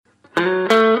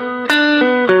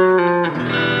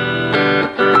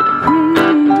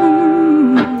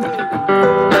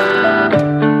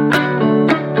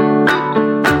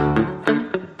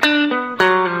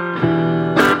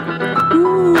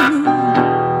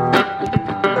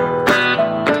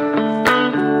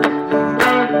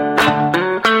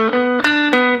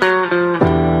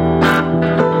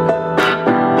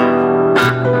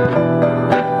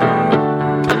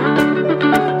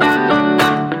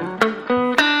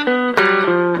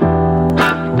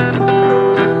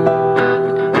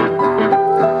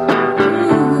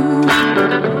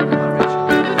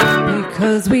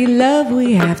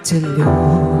to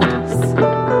lose.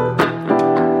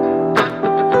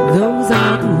 Those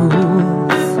are the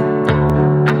rules,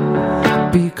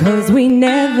 because we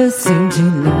never seem to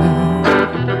learn.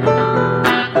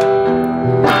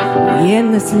 We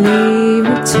endlessly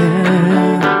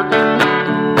return.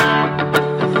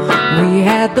 We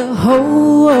had the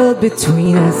whole world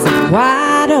between us, a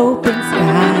wide open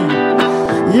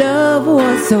sky. Love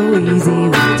was so easy,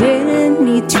 we didn't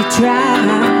need to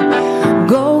try.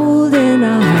 Gold in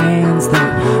our hands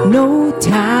that no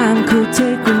time could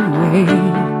take away.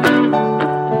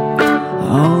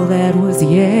 All that was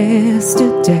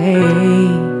yesterday.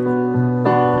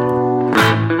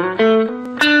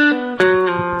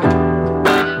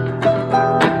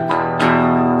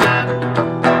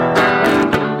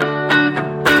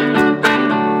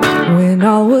 When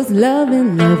all was love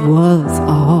and love was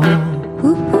all.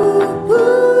 Ooh, ooh,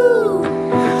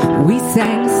 ooh. We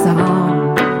sang a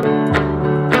song.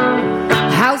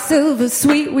 How silver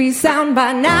sweet we sound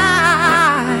by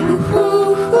night. Ooh,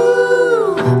 ooh, ooh.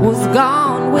 Was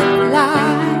gone with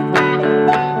light.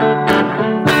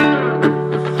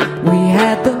 We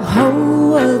had the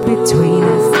whole world between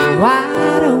us,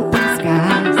 wide open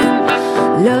skies.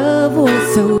 Love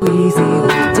was so easy,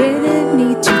 we didn't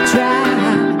need to try.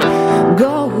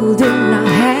 Gold in our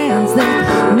hands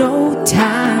that no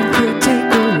time could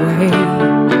take away.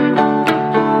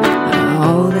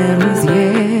 All that was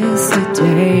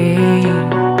yesterday.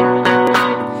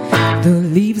 The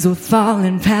leaves were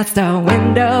falling past our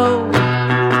window.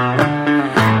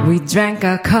 We drank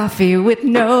our coffee with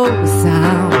no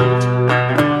sound.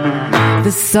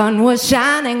 The sun was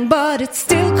shining, but it's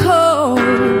still cold.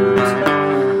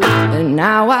 And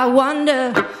now I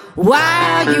wonder,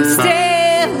 why are you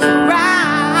still around?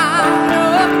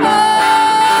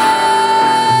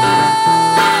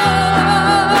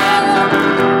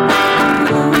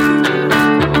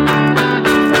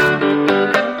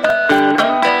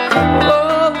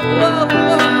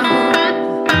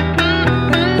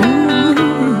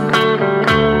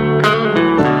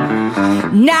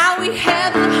 Now we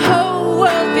have the whole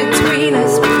world between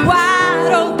us,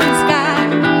 wide open sky.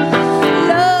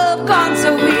 Love gone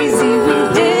so easy, we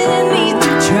didn't need to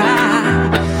try.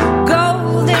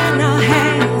 Gold in our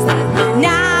hands that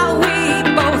now we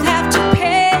both have to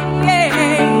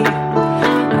pay.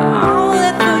 All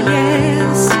that for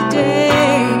yesterday.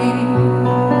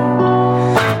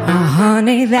 Oh,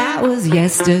 honey, that was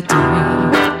yesterday.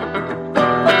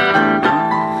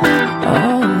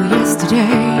 Oh,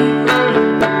 yesterday.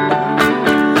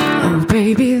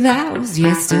 Baby, that was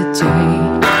yesterday.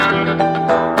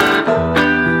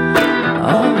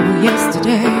 Oh,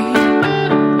 yesterday.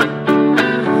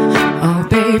 Oh,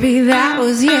 baby, that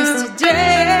was yesterday.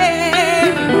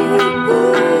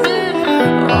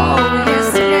 Oh,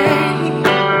 yesterday.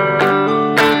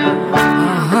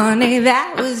 Oh, honey,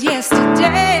 that was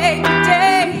yesterday.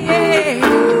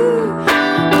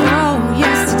 Oh,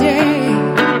 yesterday.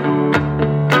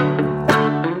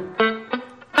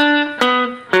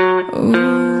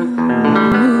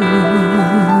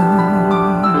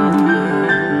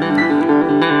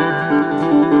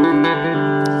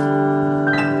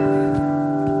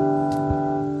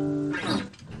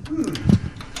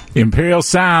 Imperial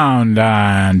Sound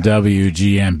on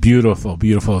WGN. Beautiful,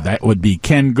 beautiful. That would be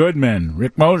Kenn Goodman,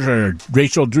 Rick Mosher,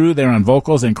 Rachel Drew there on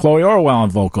vocals, and Chloe Orwell on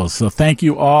vocals. So thank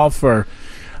you all for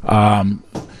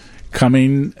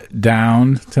coming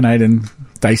down tonight in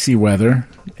dicey weather.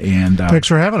 And thanks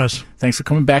for having us. Thanks for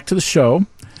coming back to the show.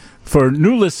 For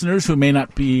new listeners who may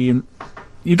not be...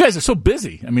 You guys are so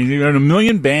busy. I mean, you're in a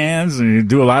million bands, and you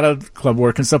do a lot of club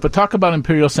work and stuff. But talk about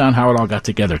Imperial Sound, how it all got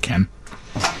together, Kenn.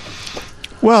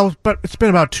 Well, but it's been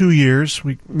about 2 years.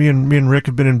 Me and Rick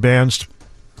have been in bands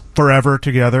forever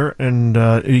together, and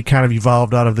it kind of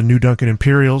evolved out of the new Duncan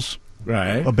Imperials,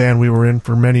 right? A band we were in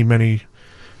for many, many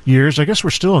years. I guess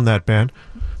we're still in that band.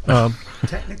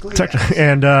 Technically, yes.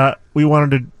 And we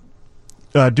wanted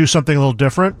to do something a little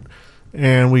different,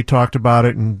 and we talked about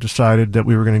it and decided that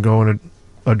we were going to go in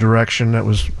a direction that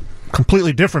was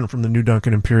completely different from the new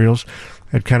Duncan Imperials.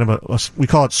 Had kind of we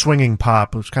call it swinging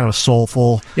pop. It was kind of a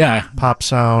soulful pop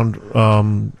sound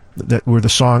that where the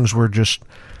songs were just,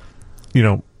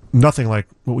 nothing like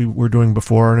what we were doing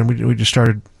before. And we just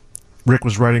started, Rick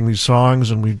was writing these songs,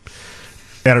 and we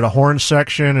added a horn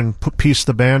section and pieced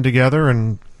the band together,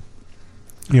 and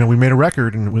we made a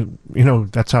record, and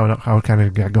that's how it kind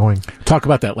of got going. Talk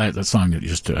about that song that you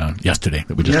just yesterday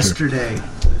that we just heard.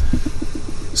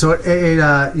 So I'm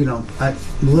a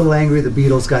little angry the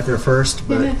Beatles got there first,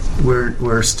 but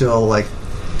we're still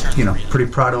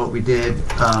pretty proud of what we did.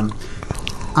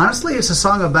 Honestly, it's a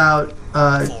song about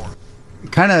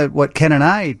kind of what Ken and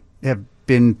I have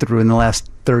been through in the last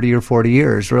 30 or 40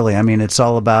 years, really. I mean, it's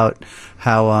all about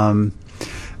how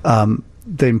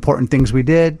the important things we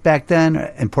did back then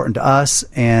are important to us,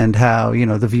 and how,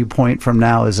 the viewpoint from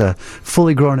now as a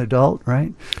fully grown adult,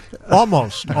 right?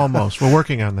 Almost. We're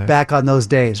working on that. Back on those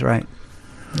days, right?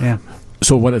 Yeah.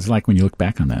 So what is it like when you look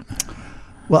back on that?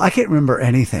 Well, I can't remember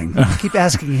anything. I keep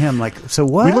asking him, like, so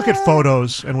what? We look at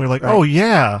photos and we're like, Right. oh,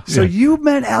 yeah. So you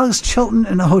met Alex Chilton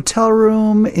in a hotel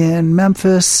room in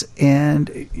Memphis, and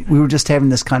we were just having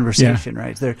this conversation,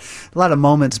 right? There a lot of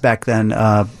moments back then,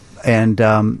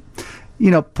 and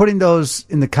putting those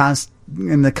in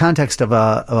the context of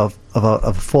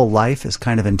a full life is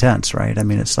kind of intense, right? I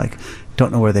mean, it's like,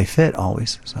 don't know where they fit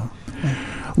always. So.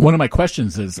 One of my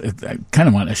questions is, I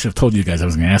should have told you guys I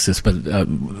was going to ask this, but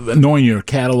knowing your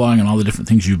catalog and all the different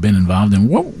things you've been involved in,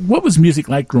 what was music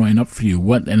like growing up for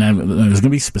you? And I was going to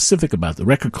be specific about the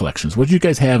record collections. What did you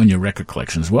guys have in your record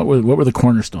collections? What were the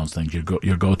cornerstones things,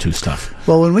 your go-to stuff?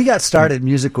 Well, when we got started,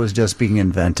 music was just being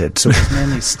invented, so it was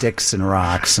mainly sticks and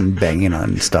rocks and banging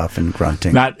on stuff and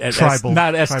grunting. Not Tribal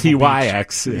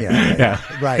STYX. Yeah.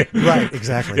 Right,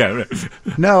 exactly. Yeah, right.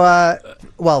 No,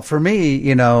 well, for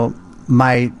me,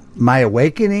 my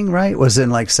awakening, right, was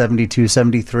in like 72,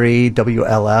 73,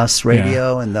 WLS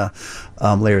radio and the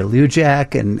Larry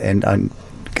Lujak and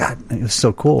God, it was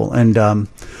so cool. And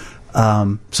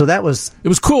so that was... It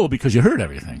was cool because you heard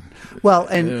everything. Well,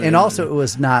 and also it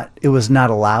was not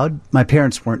allowed. My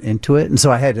parents weren't into it, and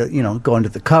so I had to, go into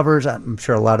the covers. I'm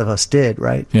sure a lot of us did,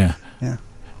 right? Yeah.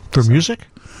 For music?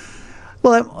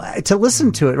 Well, to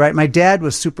listen to it, right? My dad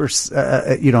was super,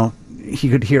 he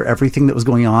could hear everything that was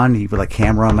going on. He would like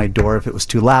hammer on my door if it was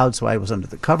too loud. So I was under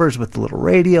the covers with the little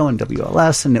radio and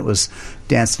WLS, and it was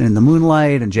Dancing in the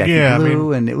Moonlight and Jackie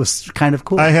Blue, and it was kind of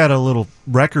cool. I had a little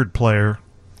record player.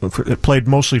 It played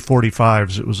mostly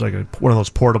 45s. It was like one of those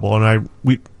portable, and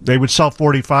they would sell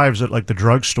 45s at like the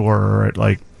drugstore or at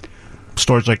like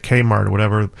stores like Kmart or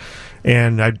whatever.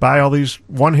 And I'd buy all these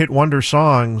one-hit wonder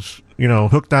songs,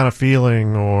 Hooked on a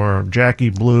Feeling or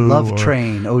Jackie Blue, Love or,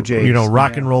 Train, OJ,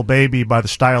 Rock and Roll Baby by the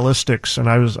Stylistics, and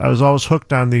I was always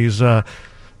hooked on these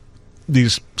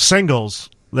singles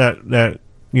that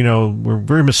were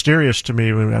very mysterious to me.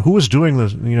 Who was doing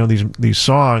these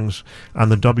songs on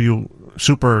the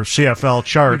Super CFL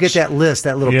charts? You get that list,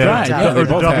 that little printout, or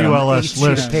the WLS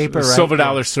list, paper, right? Silver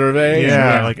Dollar Survey,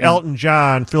 like Elton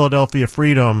John, Philadelphia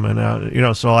Freedom,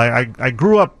 and so I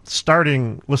grew up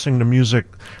listening to music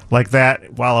like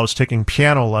that while I was taking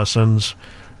piano lessons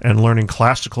and learning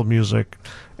classical music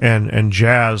and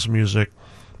jazz music.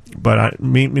 But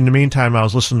in the meantime, I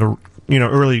was listening to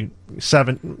early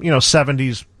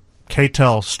 70s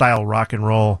K-tel style rock and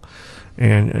roll,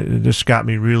 and it just got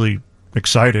me really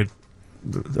excited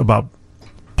about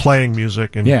playing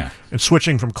music and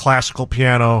switching from classical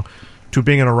piano to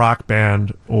being in a rock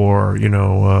band, or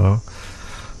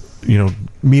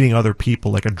meeting other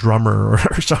people like a drummer or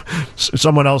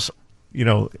someone else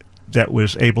that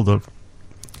was able to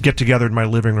get together in my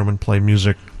living room and play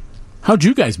music. How'd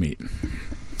you guys meet?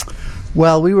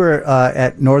 Well, we were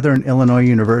at Northern Illinois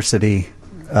University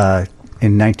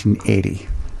in 1980,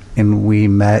 and we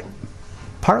met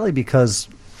partly because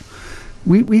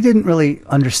we didn't really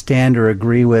understand or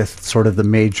agree with sort of the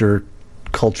major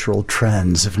cultural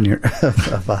trends of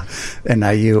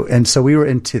NIU, and so we were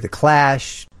into the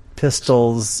Clash,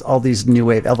 Pistols, all these new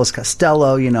wave, Elvis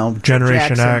Costello,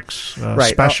 Generation Jackson, X,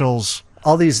 Specials,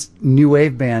 all these new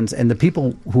wave bands, and the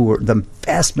people who were the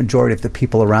vast majority of the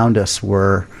people around us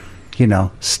were,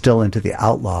 still into the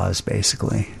Outlaws,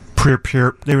 basically.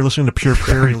 Pure. They were listening to Pure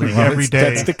Prairie League every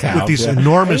day with these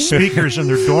enormous speakers in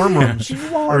their dorm rooms.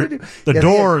 The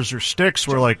Doors or Styx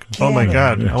were like, oh my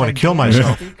God, I want to kill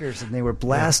myself. Speakers, and they were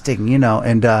blasting,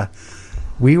 and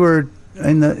we were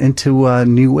into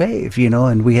new wave,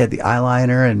 and we had the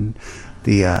eyeliner and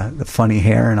the funny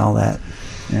hair and all that.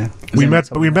 Yeah, we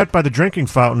met by the drinking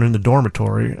fountain in the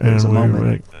dormitory, and we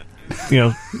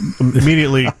were,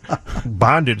 immediately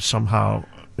bonded somehow.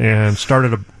 And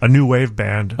started a new wave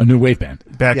band. A new wave band.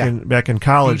 Back in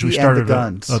college, we started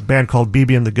a band called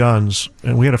BB and the Guns,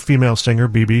 and we had a female singer,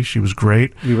 BB. She was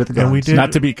great. We were the Guns. And we did,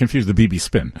 not to be confused with BB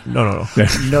Spin. No,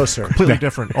 no, sir. Completely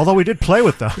different. Although we did play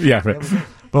with them. Yeah, right.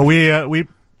 But we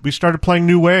started playing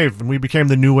new wave, and we became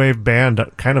the new wave band,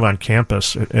 kind of on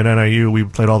campus at NIU. We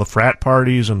played all the frat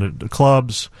parties and the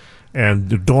clubs and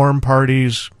the dorm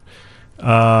parties.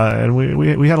 And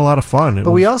we had a lot of fun.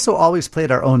 We also always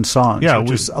played our own songs. Yeah, which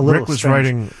was a little Rick was strange.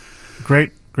 writing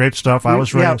great stuff. I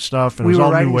was writing stuff. And we it was were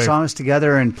all writing new wave. songs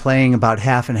together and playing about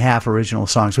half and half original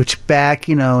songs, which back,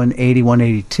 in 81,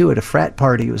 82 at a frat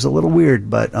party was a little weird,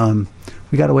 but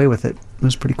we got away with it.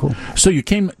 was pretty cool. So you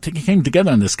came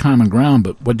together on this common ground,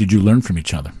 but what did you learn from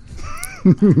each other?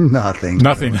 Nothing.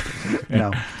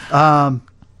 Yeah.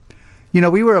 No.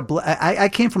 We were I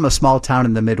came from a small town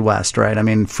in the Midwest, right? I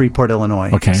mean, Freeport,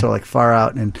 Illinois. Okay. So like far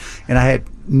out, and I had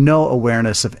no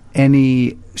awareness of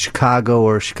any Chicago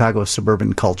or Chicago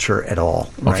suburban culture at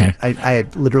all. Right? Okay. I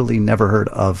had literally never heard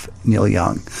of Neil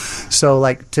Young. So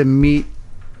like to meet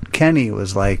Kenny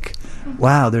was like,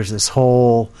 wow, there's this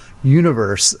whole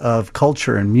universe of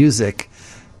culture and music.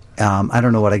 I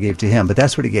don't know what I gave to him, but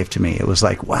that's what he gave to me. It was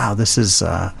like, wow, this is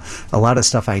a lot of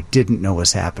stuff I didn't know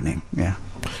was happening. Yeah.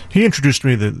 He introduced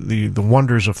me to the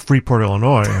wonders of Freeport,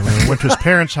 Illinois. I mean, I went to his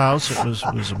parents' house. It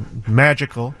was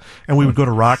magical, and we would go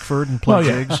to Rockford and play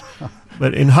gigs.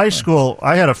 But in high school,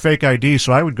 I had a fake ID,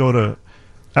 so I would go to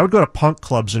punk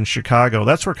clubs in Chicago.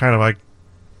 That's where kind of I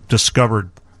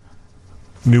discovered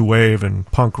new wave and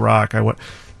punk rock.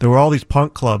 There were all these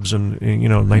punk clubs in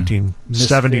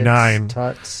 1979, Misfits,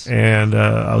 Tuts. and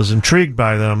I was intrigued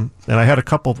by them. And I had a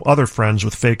couple of other friends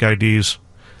with fake IDs.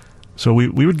 So we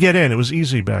would get in. It was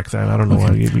easy back then. I don't know why.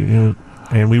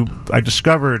 I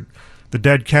discovered the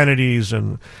Dead Kennedys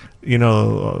and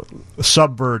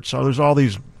Subvert. So there's all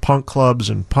these punk clubs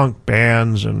and punk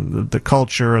bands and the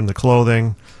culture and the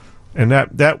clothing, and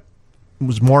that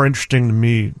was more interesting to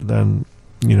me than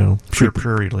pure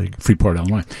Prairie League. Freeport,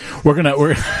 Illinois. We're gonna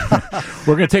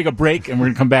take a break, and we're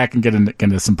gonna come back and get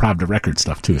into some Pravda Records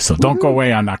stuff too. So don't go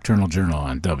away on Nocturnal Journal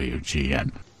on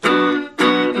WGN.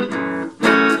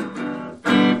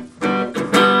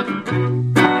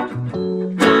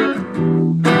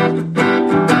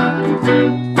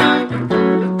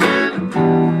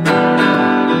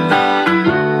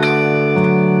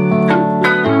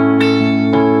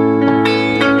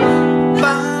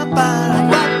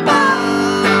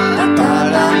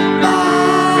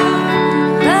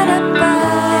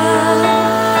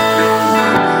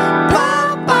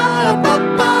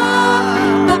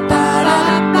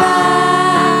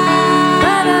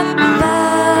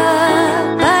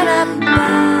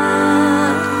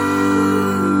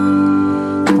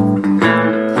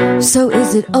 So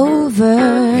is it over?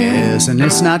 Yes, and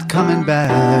it's not coming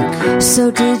back.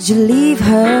 So did you leave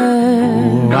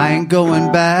her? Oh, I ain't going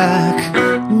back.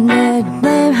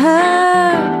 Blame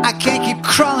her. I can't keep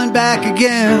crawling back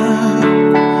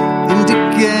again and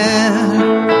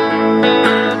again.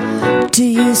 Do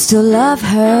you still love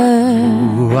her?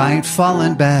 Oh, I ain't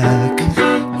falling back.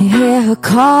 You hear her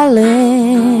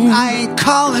calling. I ain't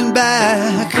calling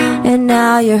back. And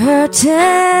now you're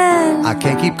hurting. I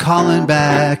can't keep calling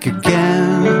back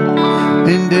again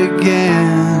and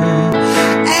again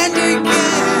and again.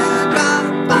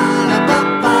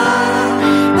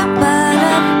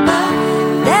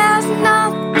 There's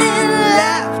nothing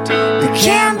left that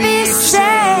can be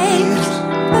saved.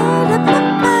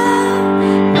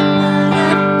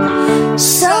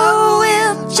 So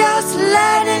we'll just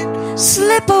let it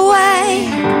slip away.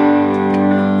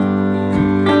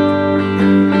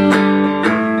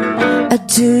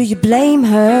 Do you blame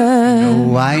her?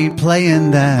 Oh, I ain't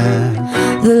playing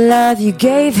that. The love you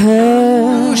gave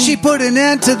her. Oh, she put an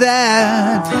end to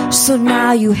that. So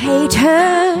now you hate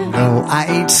her. No, I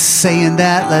ain't saying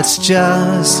that. Let's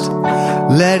just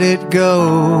let it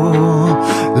go.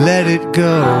 Let it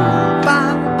go.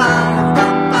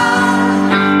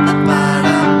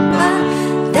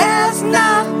 There's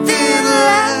nothing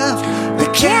left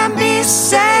that can be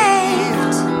saved.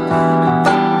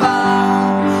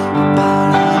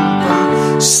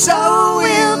 So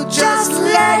we'll just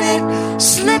let it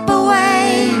slip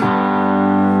away.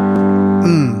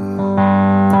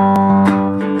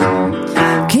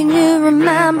 Can you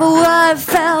remember what it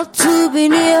felt to be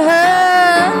near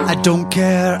her? I don't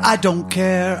care, I don't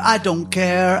care, I don't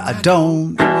care, I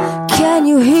don't. Can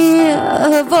you hear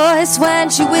her voice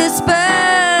when she whispers?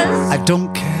 I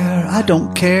don't care, I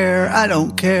don't care, I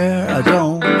don't care, I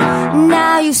don't.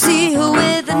 Now you see her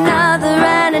with another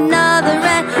and another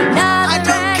and another. I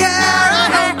don't care, I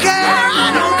don't care,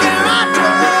 I don't care, I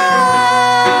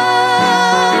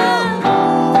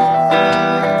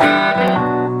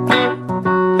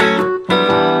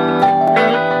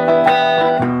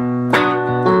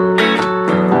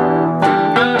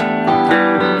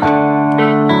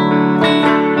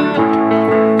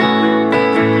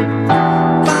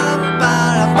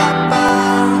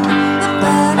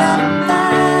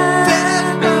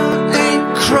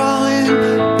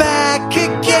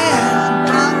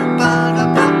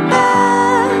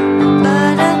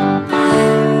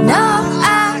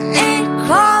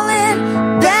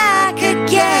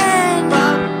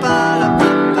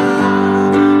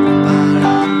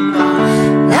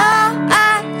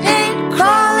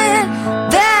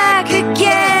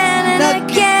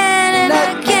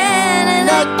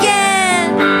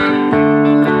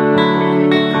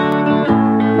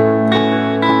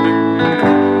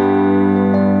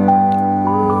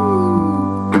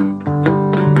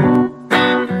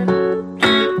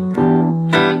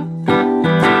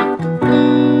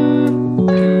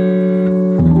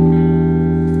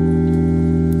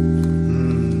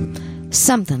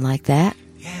Something like that.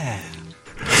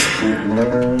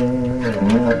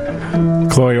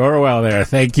 Chloe Orwell there.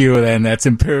 Thank you. And that's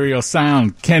Imperial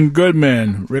Sound. Kenn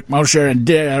Goodman, Rick Mosher, and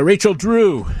Rachel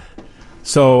Drew.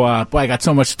 So, boy, I got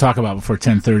so much to talk about before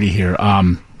 10:30 here.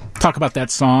 Talk about that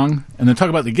song, and then talk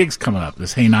about the gigs coming up.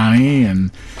 This Hey Nani,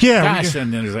 and gosh,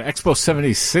 and there's an Expo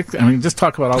 76. I mean, just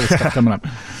talk about all this stuff coming up.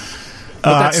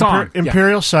 That song.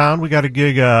 Imperial Sound, we got a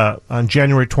gig on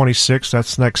January 26th.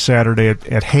 That's next Saturday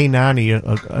at Hey Nani,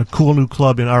 a cool new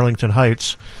club in Arlington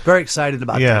Heights. Very excited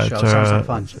about that show. Sounds like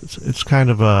fun. It's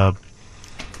kind of a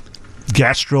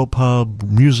gastropub,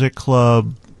 music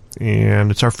club, and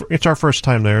it's our first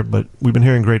time there, but we've been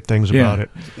hearing great things about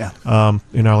it. Yeah.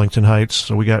 In Arlington Heights.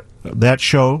 So we got that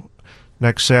show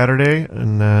next Saturday,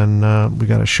 and then we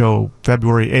got a show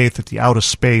February 8th at the Out of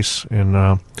Space in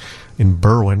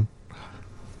Berwyn.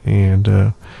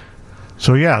 And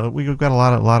so we've got a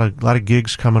lot of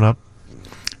gigs coming up.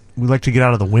 We like to get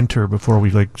out of the winter before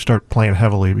we start playing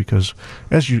heavily, because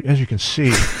as you can see,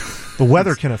 the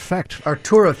weather can affect our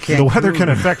tour of Cancun. The weather can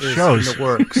affect shows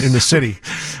in the city.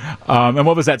 And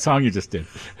what was that song you just did?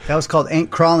 That was called "Ain't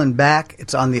Crawling Back."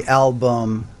 It's on the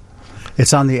album.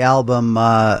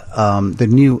 The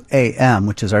New AM,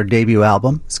 which is our debut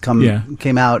album.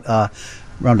 Came out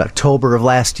around October of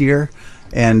last year,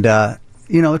 and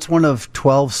it's one of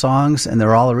 12 songs, and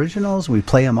they're all originals. We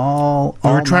play them all.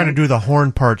 We were trying to do the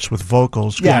horn parts with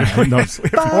vocals. Yeah, we have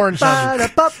horns on.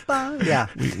 Yeah,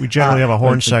 we generally have a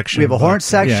horn section. We have a horn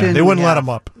section. Yeah. They wouldn't let them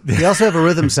up. We also have a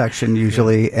rhythm section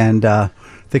usually, and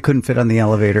they couldn't fit on the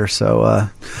elevator. So,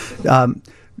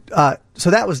 so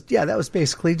that was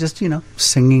basically just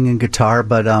singing and guitar.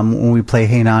 But when we play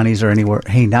Hey Nani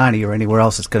or anywhere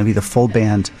else, it's going to be the full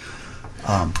band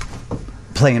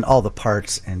playing all the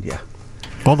parts, and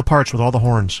all the parts with all the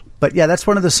horns. But that's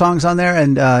one of the songs on there,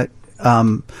 and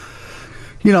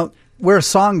we're a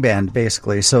song band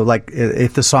basically. So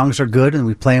if the songs are good and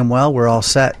we play them well, we're all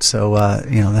set. So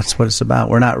that's what it's about.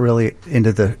 We're not really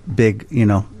into the big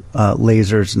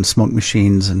lasers and smoke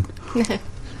machines and.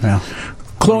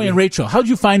 Chloe and Rachel, how'd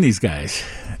you find these guys?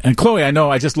 And Chloe, I know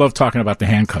I just love talking about the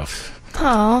handcuffs.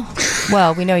 Oh,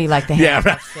 well, we know you like the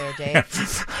handcuffs there,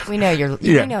 Dave. We know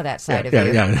we know that side of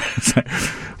you. Yeah.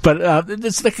 But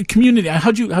it's like a community.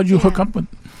 How'd you hook up with?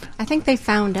 I think they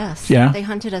found us. Yeah, they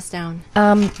hunted us down.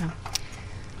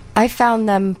 I found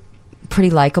them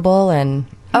pretty likable, and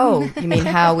you mean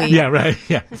how we? Yeah, right.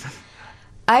 Yeah.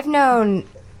 I've known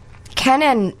Kenn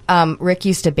and Rick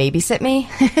used to babysit me,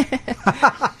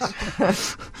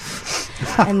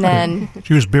 and then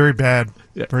she was very bad.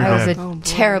 Very I bad. was a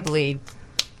terribly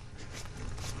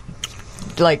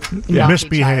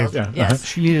misbehaved. Child. Yes.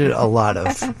 She needed a lot of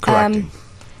correcting.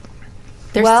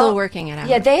 They're still working it out.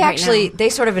 Yeah, they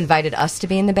sort of invited us to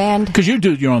be in the band because you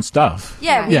do your own stuff.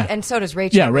 Yeah, and so does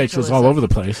Rachel. Yeah, Rachel's all over the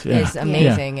place. Yeah. Is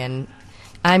amazing, and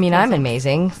I mean, I'm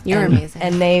amazing. You're amazing,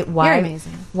 and you're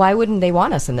amazing. Why wouldn't they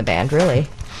want us in the band? Really?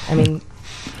 I mean.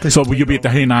 So will you be at the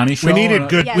Hey Nani show? We needed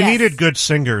good. Yes. We needed good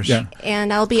singers. Yeah.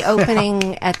 And I'll be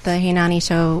opening at the Hey Nani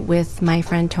show with my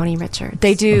friend Tony Richards.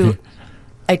 They do. Okay.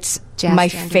 It's jazz my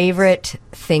standards. Favorite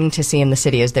thing to see in the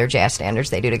city is their jazz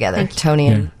standards they do together. Tony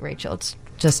and Rachel. It's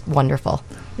just wonderful.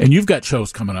 And you've got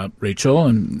shows coming up, Rachel,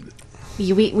 and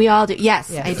we all do.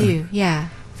 Yes, I do. Yeah,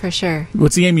 for sure.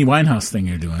 What's the Amy Winehouse thing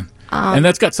you're doing? And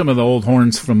that's got some of the old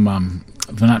horns from,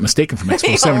 if I'm not mistaken, from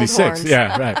Expo 76.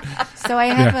 Yeah, right. So I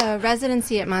have a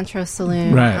residency at Montrose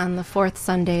Saloon on the 4th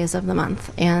Sundays of the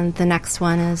month. And the next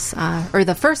one is, or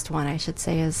the first one, I should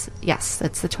say, it's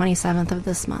the 27th of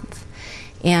this month.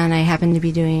 And I happen to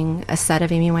be doing a set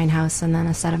of Amy Winehouse and then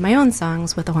a set of my own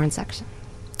songs with the horn section.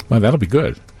 Well, that'll be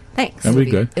good. Thanks. That'll be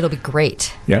good. It'll be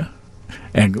great. Yeah.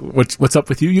 And what's up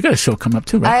with you? You got a show coming up,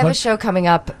 too, right? I have a show coming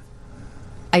up.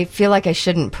 I feel like I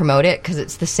shouldn't promote it because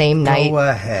it's the same night. Go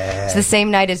ahead. It's the same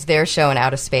night as their show in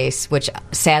Out of Space, which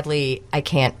sadly I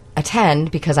can't attend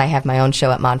because I have my own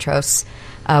show at Montrose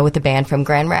with a band from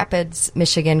Grand Rapids,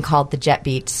 Michigan called the Jet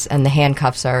Beats, and the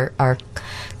Handcuffs are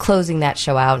closing that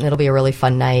show out, and it'll be a really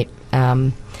fun night.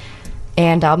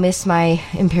 And I'll miss my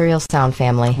Imperial Sound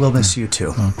family. We'll miss you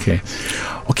too. Okay,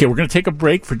 we're going to take a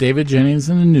break for David Jennings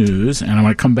and the news, and I'm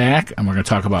going to come back, and we're going to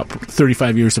talk about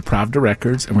 35 years of Pravda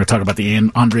Records, and we're going to talk about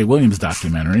the Andre Williams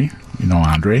documentary. You know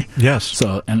Andre. Yes.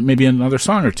 So, and maybe another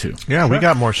song or two. Yeah, we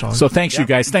got more songs. So thanks, you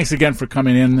guys. Thanks again for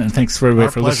coming in, and thanks for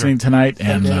everybody for listening tonight,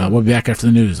 and we'll be back after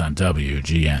the news on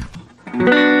WGN.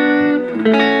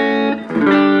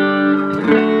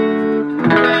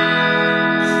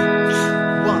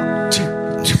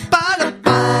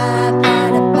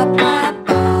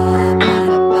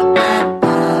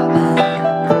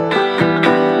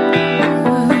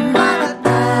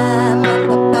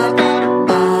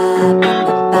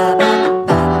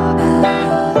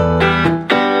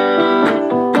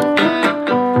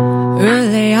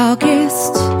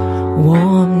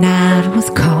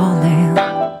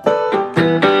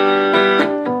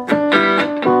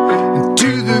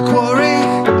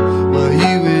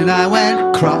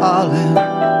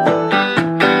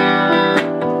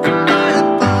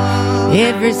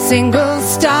 single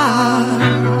star.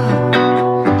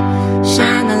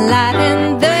 Shine a light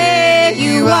and there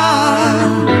you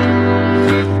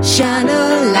are. Shine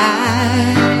a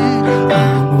light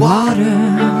on water.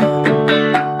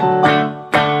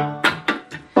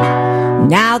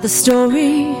 Now the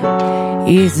story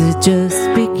is just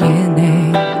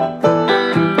beginning.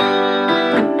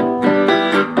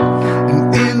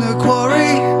 In the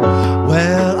quarry,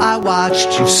 well, I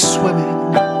watched you swimming.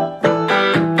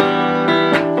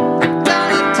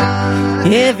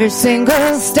 Every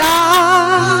single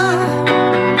star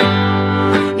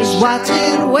is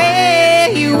watching where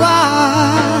you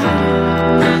are.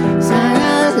 Shine a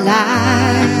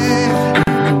light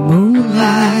in the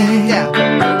moonlight. Yeah.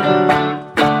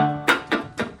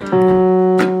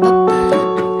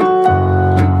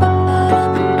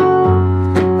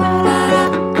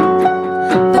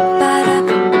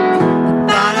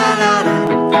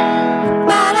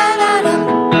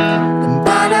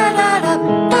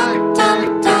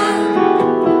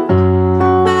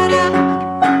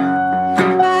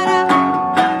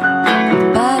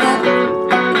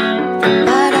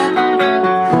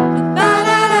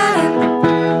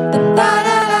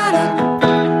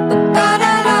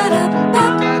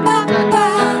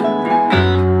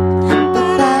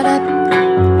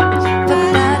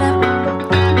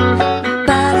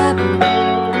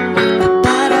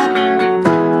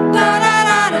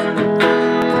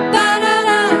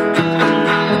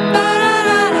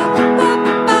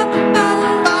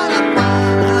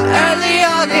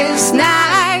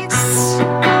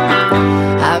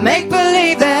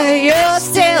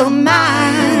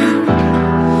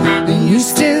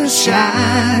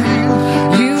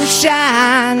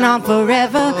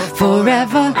 Forever,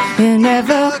 forever, and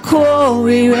ever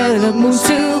quarry where the moon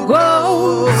still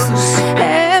glows,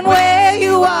 and where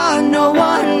you are, no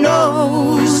one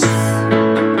knows.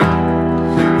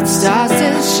 The stars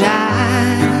still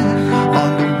shine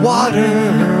on the water.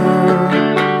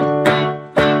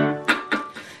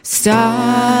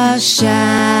 Stars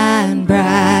shine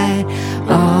bright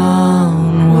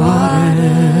on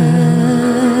water.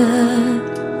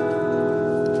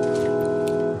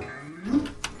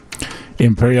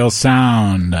 Imperial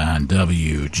Sound on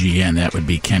WGN. That would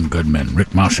be Kenn Goodman,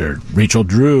 Rick Mosher, Rachel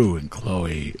Drew, and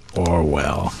Chloe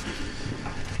Orwell.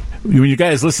 When you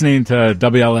guys listening to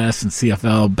WLS and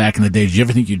CFL back in the day, did you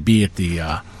ever think you'd be at the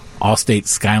Allstate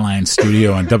Skyline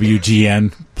Studio on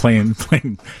WGN playing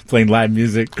live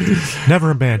music?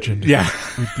 Never imagined. Yeah,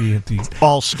 we'd be at the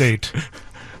Allstate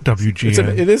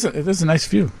WGN. It is a nice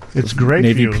view. It's a great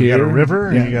Navy view. Pier. You got a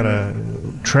river, Yeah. and you got a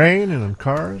train, and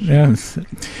cars. Yeah.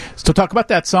 So talk about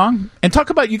that song, and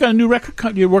talk about you got a new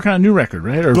record. You're working on a new record,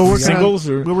 right? Or singles?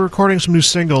 Or we were recording some new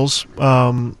singles.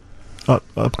 It's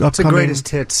the greatest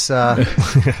hits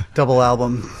double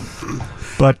album.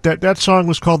 But that song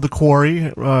was called "The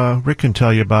Quarry." Rick can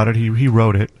tell you about it. He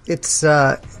wrote it. It's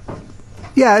it's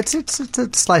a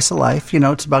slice of life. You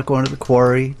know, it's about going to the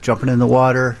quarry, jumping in the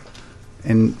water,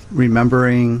 and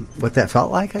remembering what that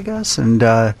felt like, I guess, and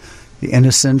the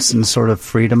innocence and sort of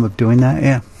freedom of doing that.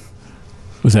 Yeah.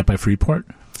 Was that by Freeport?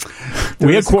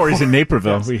 We had quarries in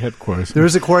Naperville. Yes. We had quarries. There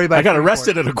was a quarry by I got Freeport.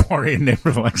 Arrested at a quarry in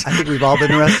Naperville. I think we've all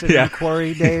been arrested Yeah. in a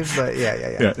quarry, Dave. But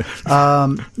yeah.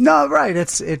 No, right.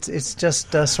 It's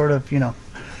just sort of,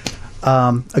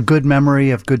 a good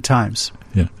memory of good times.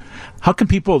 Yeah. How can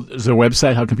people? Is there a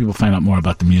website? How can people find out more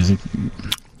about the music?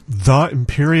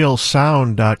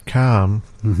 TheImperialSound.com.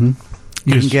 Mm-hmm.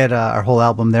 You can get our whole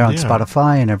album there on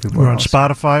Spotify and everywhere We're on else.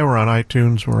 Spotify, we're on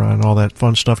iTunes, we're on all that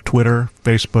fun stuff, Twitter,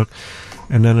 Facebook.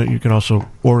 And then you can also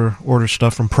order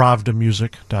stuff from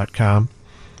PravdaMusic.com,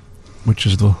 which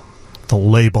is the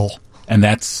label. And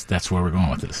that's where we're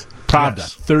going with this. Pravda,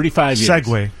 Yes. 35 years.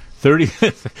 Segue.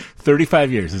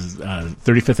 35 years. This is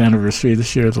 35th anniversary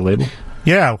this year of the label.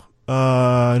 Yeah.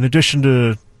 In addition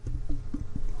to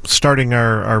starting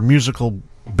our musical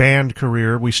band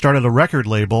career, we started a record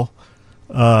label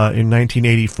in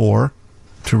 1984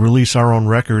 to release our own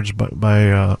records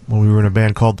by when we were in a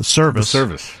band called The Service. The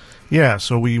Service. Yeah,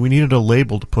 so we needed a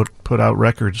label to put out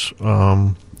records.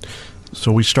 So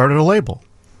we started a label,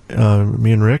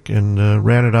 me and Rick, and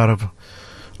ran it out of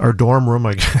our dorm room,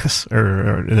 I guess.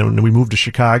 And then we moved to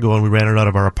Chicago, and we ran it out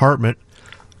of our apartment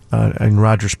in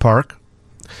Rogers Park.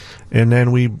 And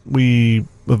then we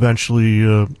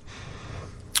eventually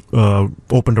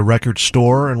opened a record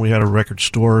store, and we had a record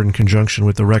store in conjunction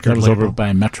with the record label. That was over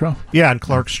by Metro? Yeah, on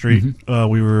Clark Street.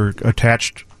 Mm-hmm. We were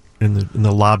attached in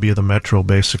the lobby of the Metro,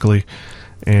 basically,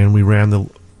 and we ran the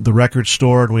record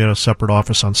store, and we had a separate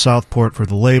office on Southport for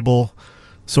the label.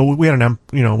 So we had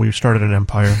we started an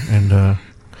empire, and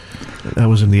that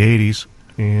was in the 80s,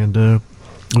 and it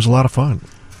was a lot of fun.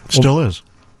 Still is.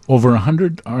 Over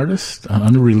 100 artists,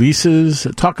 100 releases.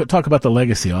 Talk about the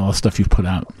legacy, all the stuff you've put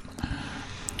out.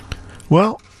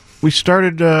 Well, we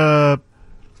started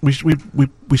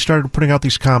we started putting out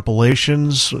these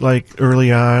compilations like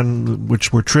early on,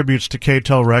 which were tributes to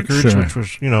K-Tel Records, Sure. which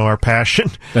was our passion.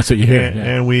 That's what you hear.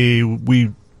 And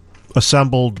we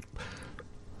assembled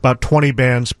about 20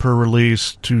 bands per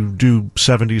release to do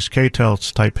 70s K-Tel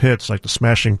type hits, like the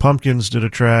Smashing Pumpkins did a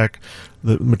track,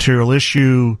 the Material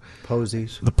Issue, the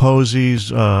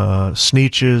Posies,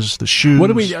 Sneetches, the Shoes. What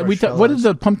did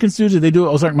the Pumpkins do? Did they do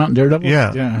Ozark Mountain Daredevils?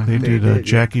 Yeah, they did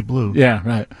Jackie Blue. Yeah,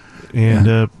 right.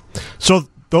 And so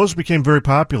those became very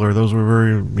popular. Those were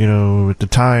very, at the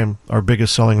time, our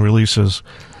biggest selling releases.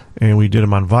 And we did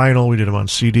them on vinyl, we did them on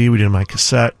CD, we did them on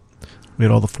cassette. We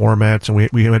had all the formats, and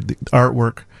we had the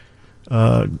artwork.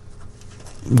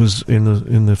 Was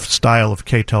in the style of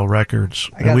K-Tel Records.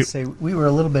 I gotta say, we were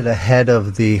a little bit ahead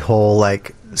of the whole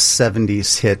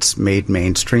 70s hits made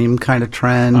mainstream kind of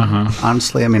trend.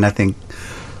 Honestly, I mean, I think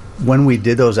when we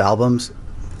did those albums,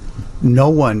 no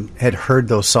one had heard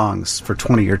those songs for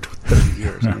 20 or 30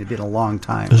 years. I mean, it'd been a long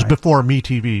time. It was before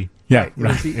MeTV. Yeah,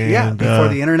 right. Before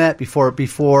the internet, before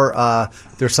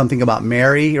there's something about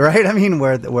Mary, right? I mean,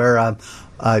 where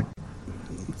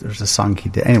there's a song he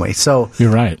did. Anyway, so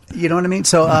you're right. You know what I mean?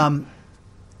 So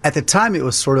at the time, it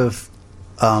was sort of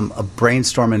a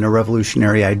brainstorm and a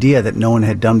revolutionary idea that no one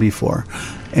had done before.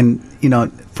 And,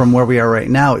 from where we are right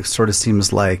now, it sort of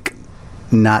seems like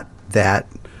not that,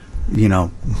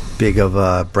 big of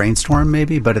a brainstorm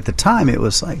maybe. But at the time, it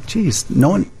was like, geez, no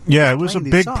one... Yeah, it was a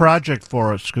big project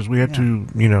for us because we had to,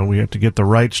 we had to get the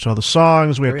rights to all the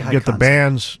songs. We had to get the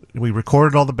bands. We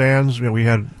recorded all the bands. We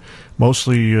had...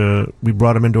 Mostly, we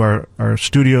brought them into our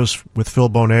studios with Phil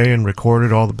Bonet and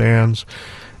recorded all the bands.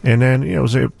 And then,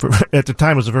 at the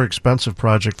time, it was a very expensive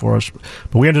project for us.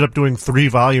 But we ended up doing 3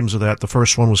 volumes of that. The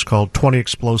first one was called 20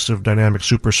 Explosive Dynamic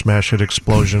Super Smash Hit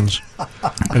Explosions.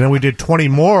 And then we did 20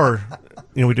 more.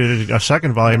 We did a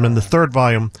second volume. And the third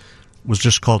volume was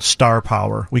just called Star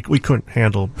Power. We couldn't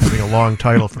handle having a long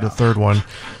title for the third one.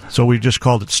 So we just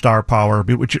called it Star Power,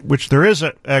 which there is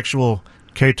an actual...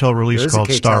 K-Tel release called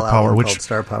Star Power, which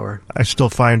Star Power. I still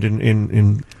find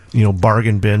in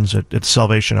bargain bins at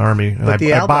Salvation Army, and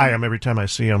I buy them every time I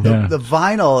see them. The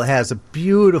vinyl has a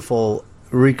beautiful,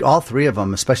 all 3 of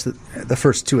them, especially the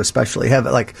first 2 especially, have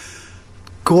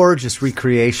gorgeous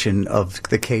recreation of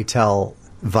the K-Tel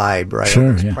vibe, right?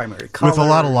 Sure, primary colors. With a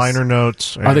lot of liner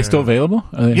notes. Are they still available?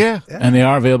 Yeah. And they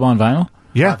are available on vinyl?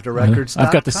 Yeah. Pravda Records.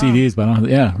 I've got the CDs, but I don't...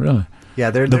 Yeah, really. Yeah,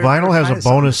 the vinyl has a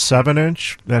bonus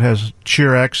 7-inch that has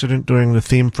Cheer Accident doing the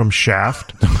theme from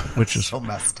Shaft, which is so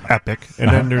epic.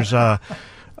 And then there's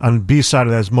on the B side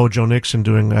of that is Mojo Nixon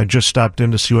doing I Just Stopped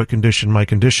In to See What Condition My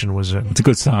Condition Was In. It's a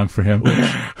good song for him. Which,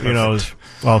 is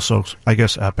also, I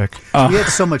guess, epic. We had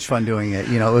so much fun doing it.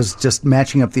 It was just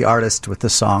matching up the artist with the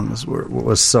songs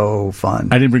was so fun.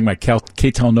 I didn't bring my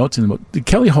K-Tel notes in. Did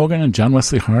Kelly Hogan and John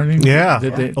Wesley Harding? Yeah.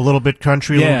 A little bit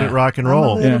country, a little bit rock and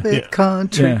roll. A little bit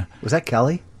country. Yeah. Was that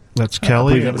Kelly? That's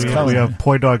Kelly. We have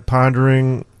Poi Dog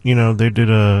Pondering. They did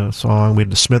a song. We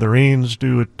had the Smithereens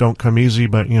do it, Don't Come Easy,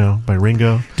 but, by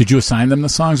Ringo. Did you assign them the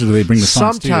songs, or do they bring the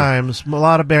songs to you? Sometimes. A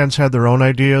lot of bands had their own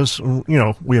ideas.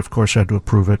 We, of course, had to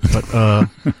approve it. But a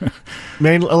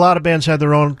lot of bands had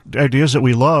their own ideas that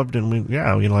we loved. And,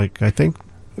 I think,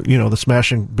 the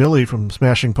Smashing Billy from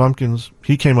Smashing Pumpkins,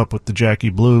 he came up with the Jackie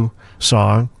Blue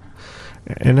song.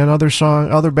 And then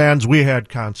other bands, we had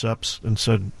concepts and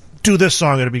said, do this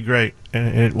song, it'll be great.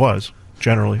 And it was.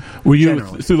 Generally. Were you,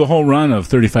 through the whole run of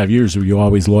 35 years, were you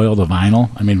always loyal to vinyl?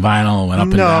 I mean, vinyl went up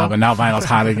and down, but now vinyl's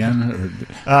hot again?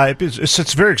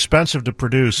 It's very expensive to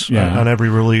produce on every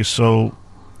release. So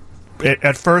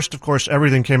at first, of course,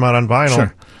 everything came out on vinyl.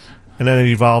 Sure. And then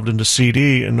it evolved into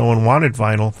CD, and no one wanted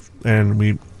vinyl. And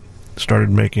we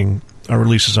started making our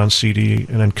releases on CD.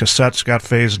 And then cassettes got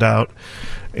phased out.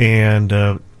 And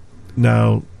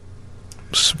now...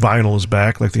 vinyl is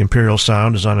back, like the Imperial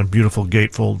Sound is on a beautiful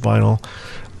gatefold vinyl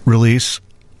release,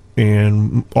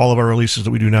 and all of our releases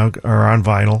that we do now are on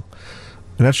vinyl,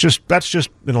 and that's just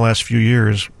in the last few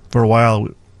years. For a while,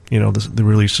 the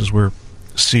releases were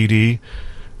CD,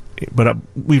 but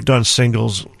we've done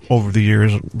singles over the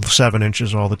years, 7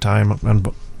 inches all the time,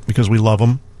 because we love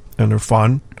them and they're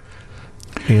fun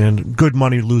and good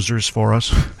money losers for us.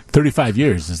 35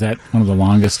 years. Is that one of the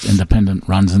longest independent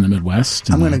runs in the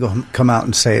Midwest? I'm going to come out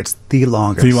and say it's the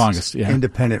longest. Yeah.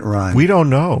 Independent run. We don't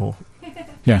know.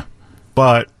 Yeah.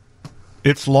 But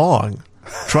it's long.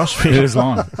 Trust me. It is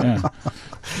long. Yeah.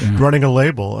 Running a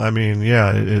label. I mean,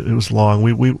 it was long.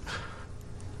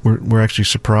 we're actually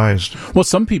surprised. Well,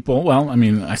 some people. Well, I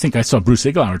mean, I think I saw Bruce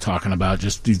Iglauer talking about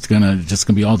he's gonna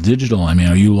be all digital. I mean,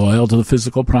 are you loyal to the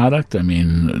physical product? I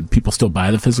mean, people still buy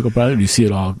the physical product. Do you see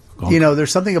it all?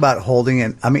 There's something about holding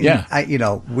it. I mean,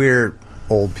 we're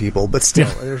old people, but still,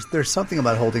 there's something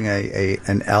about holding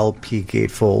an LP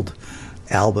gatefold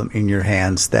album in your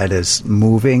hands that is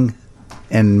moving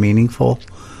and meaningful.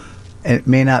 It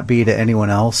may not be to anyone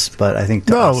else, but I think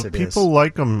to us it is. People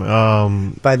like them.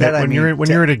 By that when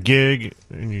you're at a gig,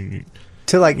 and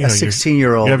to like a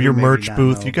 16-year-old, you have your merch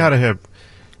booth. You gotta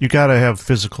have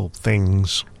physical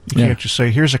things. You can't just say,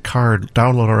 "Here's a card,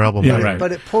 download our album." Yeah, right.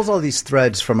 But it pulls all these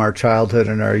threads from our childhood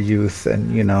and our youth,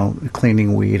 and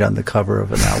cleaning weed on the cover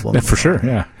of an album. For sure,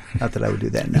 yeah. Not that I would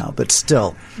do that now, but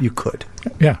still, you could.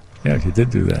 Yeah, you did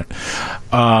do that.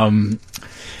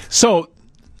 So.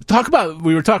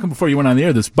 We were talking before you went on the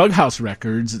air, this Bughouse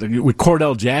Records with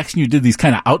Cordell Jackson. You did these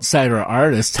kind of outsider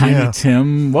artists, Tiny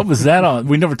Tim. What was that all?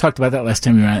 We never talked about that last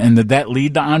time you were on. And did that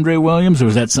lead to Andre Williams? Or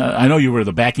was that, I know you were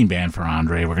the backing band for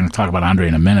Andre. We're going to talk about Andre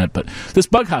in a minute. But this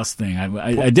Bughouse thing,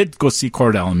 I did go see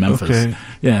Cordell in Memphis. Okay.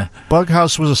 Yeah.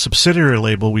 Bughouse was a subsidiary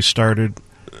label we started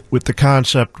with. The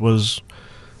concept was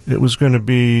it was going to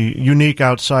be unique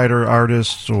outsider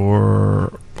artists,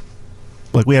 or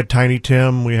like we had Tiny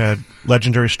Tim, we had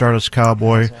legendary Stardust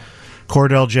Cowboy,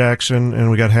 Cordell Jackson, and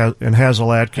we got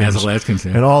Hazel Adkins. Hazel Adkins,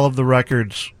 yeah. And all of the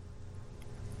records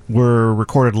were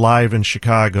recorded live in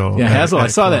Chicago. Yeah, Hazel, I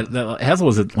saw that. Hazel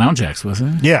was at Lounge Acts,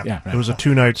 wasn't it? Yeah. Right. It was a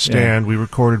 2-night stand. Yeah. We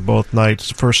recorded both nights.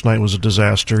 The first night was a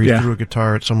disaster. He threw a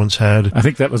guitar at someone's head. I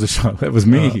think that was a show. That was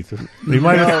me. He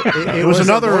might have. It was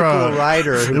another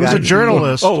writer. It was a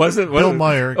journalist. Oh, was it? Bill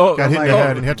Meyer got hit in the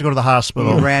head and had to go to the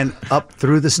hospital. He ran up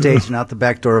through the stage and out the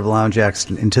back door of Lounge Acts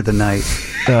into the night.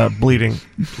 Bleeding.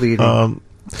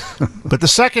 But the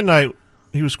second night,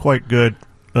 he was quite good.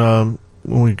 When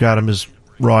we got him his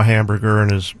raw hamburger and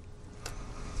his,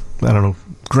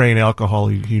 grain alcohol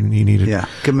he needed. Yeah,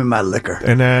 give me my liquor.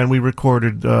 And then we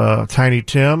recorded Tiny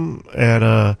Tim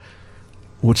at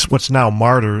what's now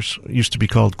Martyrs, used to be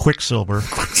called Quicksilver.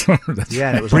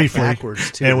 Yeah, it was briefly.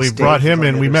 Backwards too. And we brought him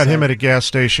in. We met him at a gas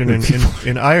station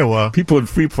in Iowa. People in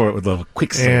Freeport would love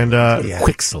Quicksilver. And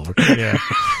Quicksilver. Yeah,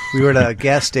 we were at a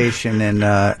gas station in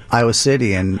Iowa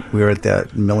City, and we were at the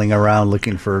milling around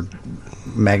looking for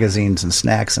magazines and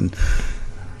snacks, and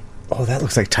that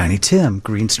looks like Tiny Tim.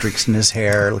 Green streaks in his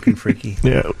hair, looking freaky.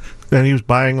 Yeah. And he was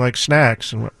buying like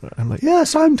snacks, and I'm like,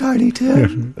 "Yes, I'm Tiny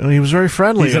Tim." And he was very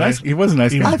friendly. He was a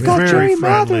nice guy. I've got Jerry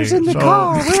Mathers in the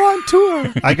car. We're on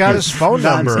tour. I got his phone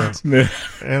number,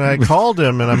 and I called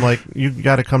him, and I'm like, "You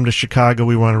got to come to Chicago.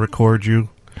 We want to record you."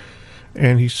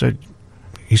 And he said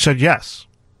yes,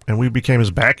 and we became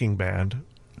his backing band.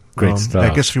 Great stuff.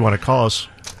 I guess if you want to call us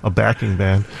a backing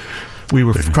band, we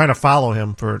were trying to follow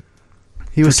him for.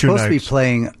 He was supposed to be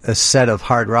playing a set of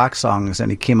hard rock songs, and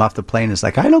he came off the plane and was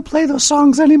like, "I don't play those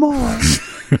songs anymore.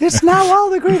 It's now all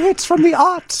the great hits from the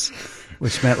aughts,"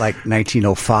 which meant like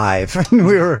 1905.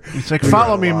 And He's like,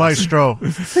 "Follow me, Maestro."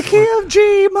 The key of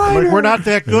G minor. Like, we're not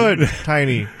that good,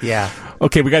 Tiny. Yeah.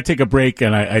 Okay, we got to take a break,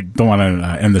 and I don't want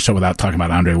to end the show without talking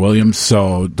about Andre Williams,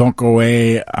 so don't go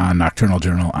away on Nocturnal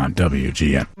Journal on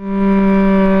WGN.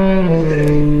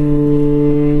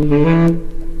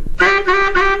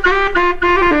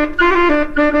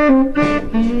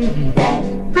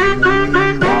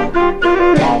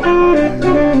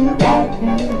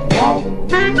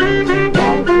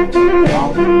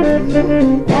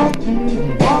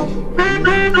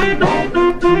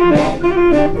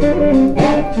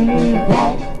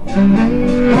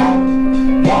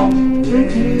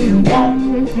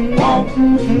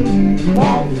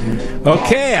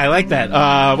 Okay, I like that.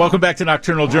 Welcome back to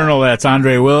Nocturnal Journal. That's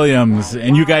Andre Williams,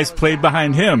 and you guys played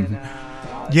behind him.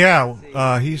 Yeah,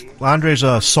 Andre's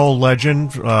a soul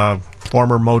legend,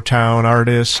 former Motown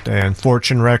artist and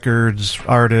Fortune Records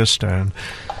artist, and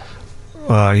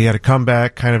he had a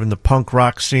comeback kind of in the punk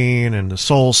rock scene and the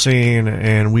soul scene,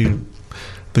 and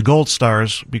the Gold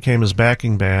Stars became his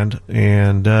backing band,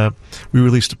 and we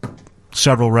released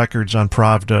several records on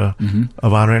Pravda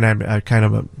of Andre, and I kind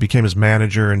of became his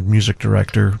manager and music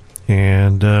director,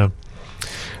 and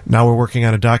now we're working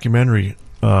on a documentary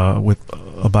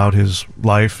about his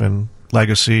life and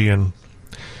legacy and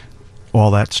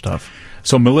all that stuff.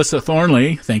 So Melissa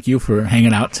Thornley, thank you for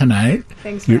hanging out tonight.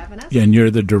 Thanks for having us. And you're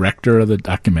the director of the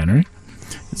documentary.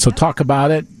 So talk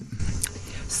about it.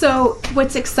 So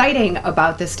what's exciting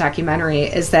about this documentary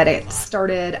is that it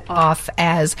started off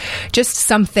as just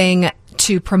something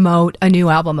to promote a new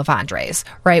album of Andre's,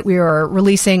 right? We were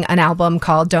releasing an album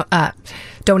called Don't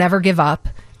Ever Give Up,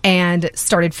 and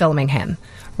started filming him,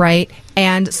 right?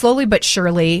 And slowly but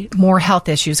surely, more health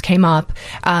issues came up.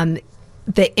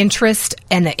 The interest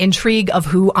and the intrigue of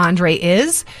who Andre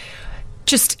is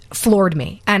just floored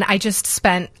me. And I just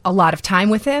spent a lot of time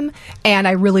with him, and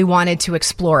I really wanted to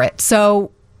explore it.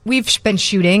 So we've been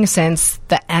shooting since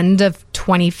the end of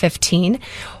 2015.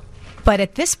 But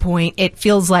at this point, it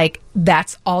feels like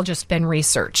that's all just been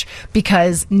research,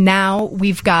 because now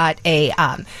we've got a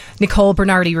Nicole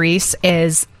Bernardi-Reese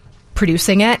is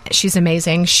producing it. She's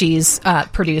amazing. She's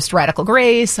produced Radical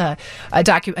Grace,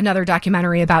 another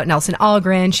documentary about Nelson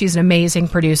Algren. She's an amazing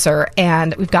producer.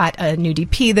 And we've got a new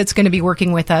DP that's going to be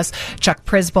working with us, Chuck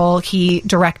Prisbel. He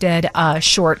directed a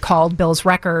short called Bill's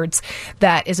Records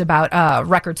that is about a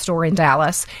record store in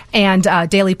Dallas. And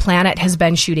Daily Planet has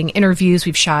been shooting interviews.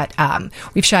 We've shot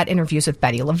interviews with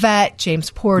Betty LaVette, James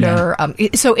Porter. Yeah.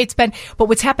 So it's been, but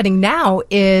what's happening now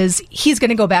is he's going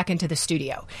to go back into the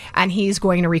studio and he's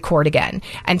going to record again.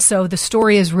 And so the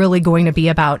story is really going to be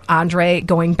about Andre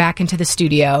going back into the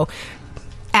studio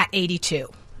at 82.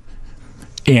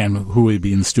 And who will he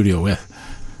be in the studio with?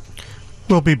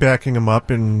 We'll be backing him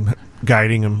up and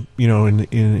guiding him,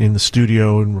 in the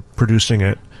studio and producing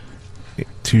it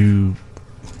to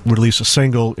release a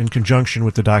single in conjunction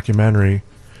with the documentary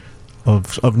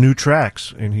of new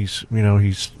tracks. And he's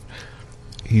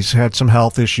had some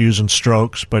health issues and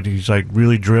strokes, but he's like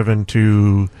really driven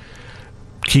to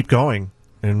keep going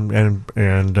and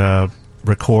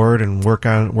record and work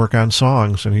on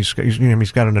songs, and he's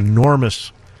got an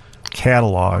enormous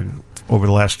catalog over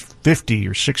the last 50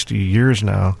 or 60 years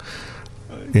now,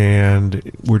 and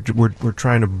we're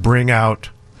trying to bring out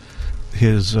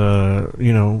his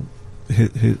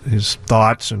his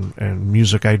thoughts and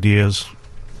music ideas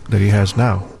that he has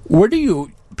now. Where do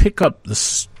you pick up the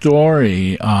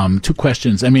story? Two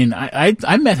questions. I mean,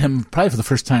 I met him probably for the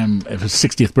first time at his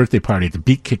 60th birthday party at the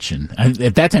Beat Kitchen.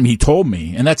 At that time, he told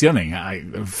me, and that's the other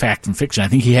thing, fact and fiction, I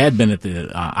think he had been at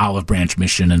the Olive Branch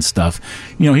Mission and stuff.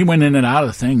 He went in and out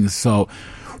of things. So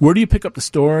where do you pick up the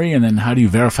story, and then how do you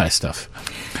verify stuff?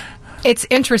 It's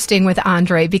interesting with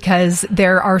Andre because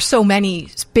there are so many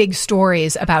big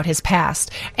stories about his past.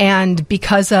 And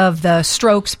because of the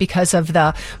strokes, because of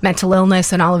the mental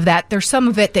illness and all of that, there's some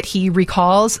of it that he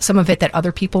recalls, some of it that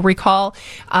other people recall.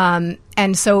 And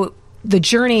so the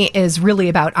journey is really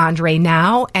about Andre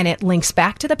now, and it links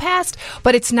back to the past,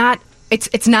 but it's not.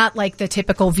 It's not like the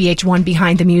typical VH1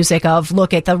 behind the music of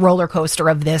look at the roller coaster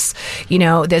of this,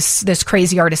 this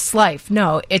crazy artist's life.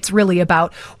 No, it's really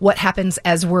about what happens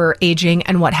as we're aging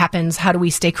and what happens. How do we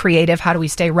stay creative? How do we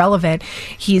stay relevant?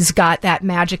 He's got that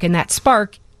magic and that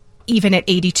spark, even at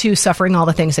 82, suffering all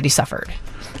the things that he suffered.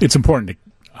 It's important to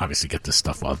obviously get this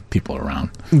stuff while people are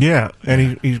around. Yeah,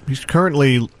 and he's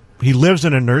currently he lives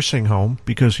in a nursing home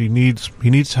because he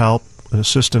needs help.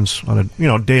 Assistance on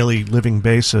a daily living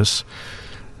basis,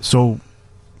 so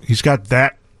he's got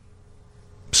that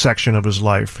section of his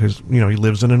life. He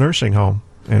lives in a nursing home,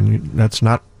 and that's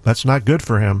not good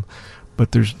for him.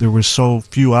 But there was so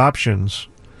few options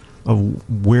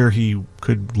of where he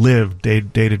could live day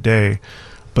to day.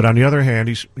 But on the other hand,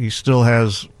 he still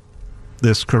has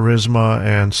this charisma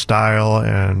and style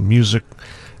and music,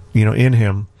 in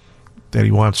him that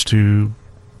he wants to,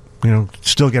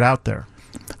 still get out there.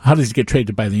 How does he get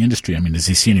traded by the industry? I mean, does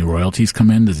he see any royalties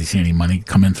come in? Does he see any money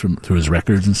come in through his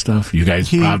records and stuff? You guys,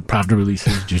 Pravda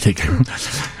releases, do you take care of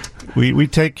him? We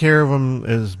take care of him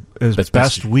as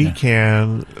best we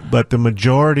can, but the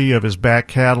majority of his back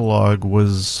catalog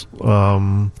was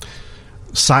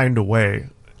signed away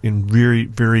in very,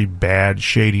 very bad,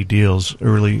 shady deals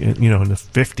early, in the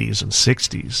 50s and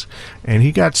 60s. And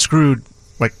he got screwed,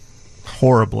 like,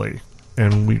 horribly.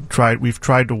 And we've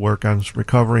tried to work on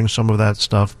recovering some of that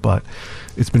stuff, but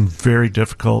it's been very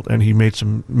difficult, and he made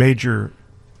some major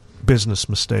business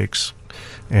mistakes,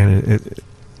 and it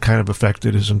kind of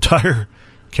affected his entire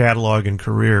catalog and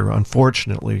career,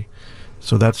 unfortunately.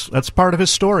 So that's part of his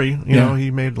story.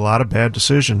 He made a lot of bad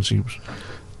decisions. He was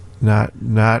not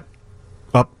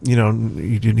up,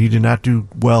 he did not do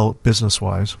well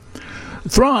business-wise.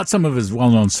 Throw out some of his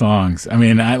well-known songs. I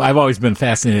mean, I've always been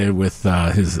fascinated with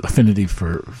his affinity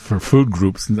for food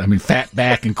groups. I mean,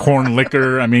 Fatback and Corn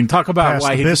Liquor. I mean, talk about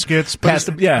why he biscuits. What's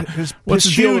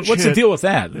the deal with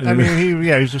that? I mean,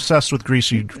 he's obsessed with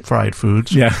greasy fried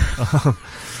foods. Yeah,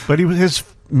 but his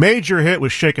major hit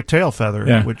was "Shake a Tail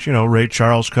Feather," which Ray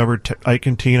Charles covered, Ike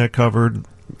and Tina covered,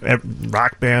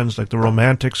 rock bands like the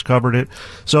Romantics covered it.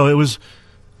 So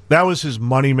that was his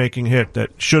money-making hit that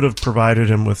should have provided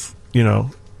him with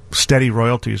steady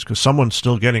royalties, because someone's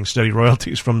still getting steady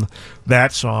royalties from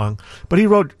that song. But he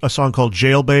wrote a song called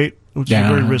Jailbait, which is a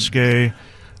very risque,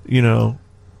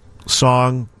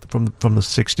 song. from the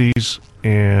 60s,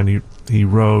 and he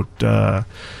wrote,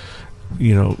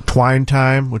 Twine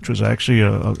Time, which was actually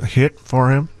a hit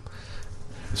for him.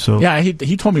 So yeah,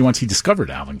 he told me once he discovered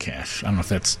Alvin Cash. I don't know if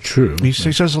that's true. He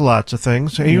says lots of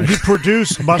things. He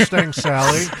produced Mustang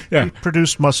Sally. Yeah. He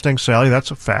produced Mustang Sally.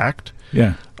 That's a fact.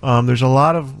 Yeah. There's a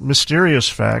lot of mysterious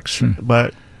facts,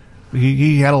 but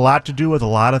he had a lot to do with a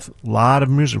lot of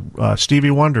music.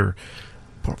 Stevie Wonder,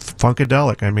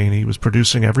 Funkadelic. I mean, he was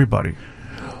producing everybody.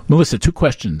 Melissa, 2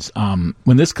 questions.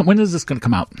 When is this going to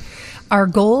come out? Our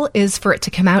goal is for it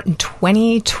to come out in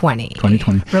 2020.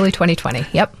 2020. Really 2020,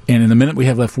 yep. And in the minute we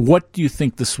have left, what do you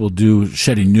think this will do,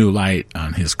 shedding new light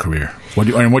on his career? What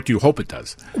do you hope it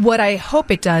does? What I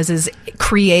hope it does is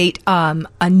create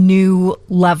a new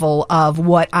level of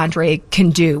what Andre can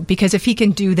do. Because if he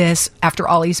can do this after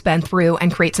all he's been through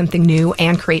and create something new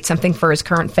and create something for his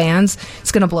current fans,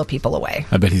 it's going to blow people away.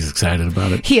 I bet he's excited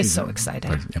about it. He's so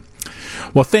excited. Yeah.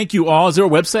 Well, thank you all. Is there a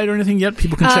website or anything yet?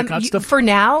 People can check out stuff? For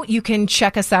now, you can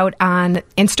check us out on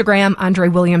Instagram, Andre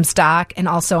Williams Doc, and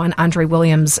also on Andre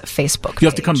Williams Facebook page. You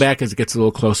have to come back as it gets a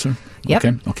little closer.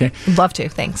 Yep. Okay. Love to.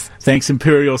 Thanks. Thanks,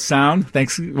 Imperial Sound.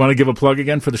 Thanks. Want to give a plug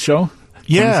again for the show?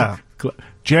 Yeah.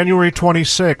 January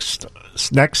 26th,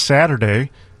 next Saturday,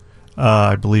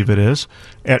 I believe it is,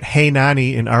 at Hey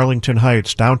Nani in Arlington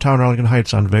Heights, downtown Arlington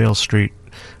Heights on Vale Street.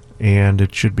 And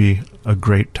it should be a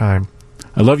great time.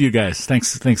 I love you guys.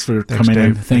 Thanks for coming Dave.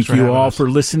 in. Thank you all us. for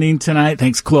listening tonight.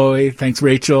 Thanks, Chloe. Thanks,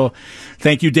 Rachel.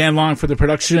 Thank you, Dan Long, for the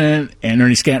production, and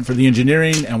Ernie Scant for the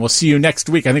engineering. And we'll see you next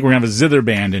week. I think we're going to have a zither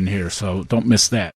band in here, so don't miss that.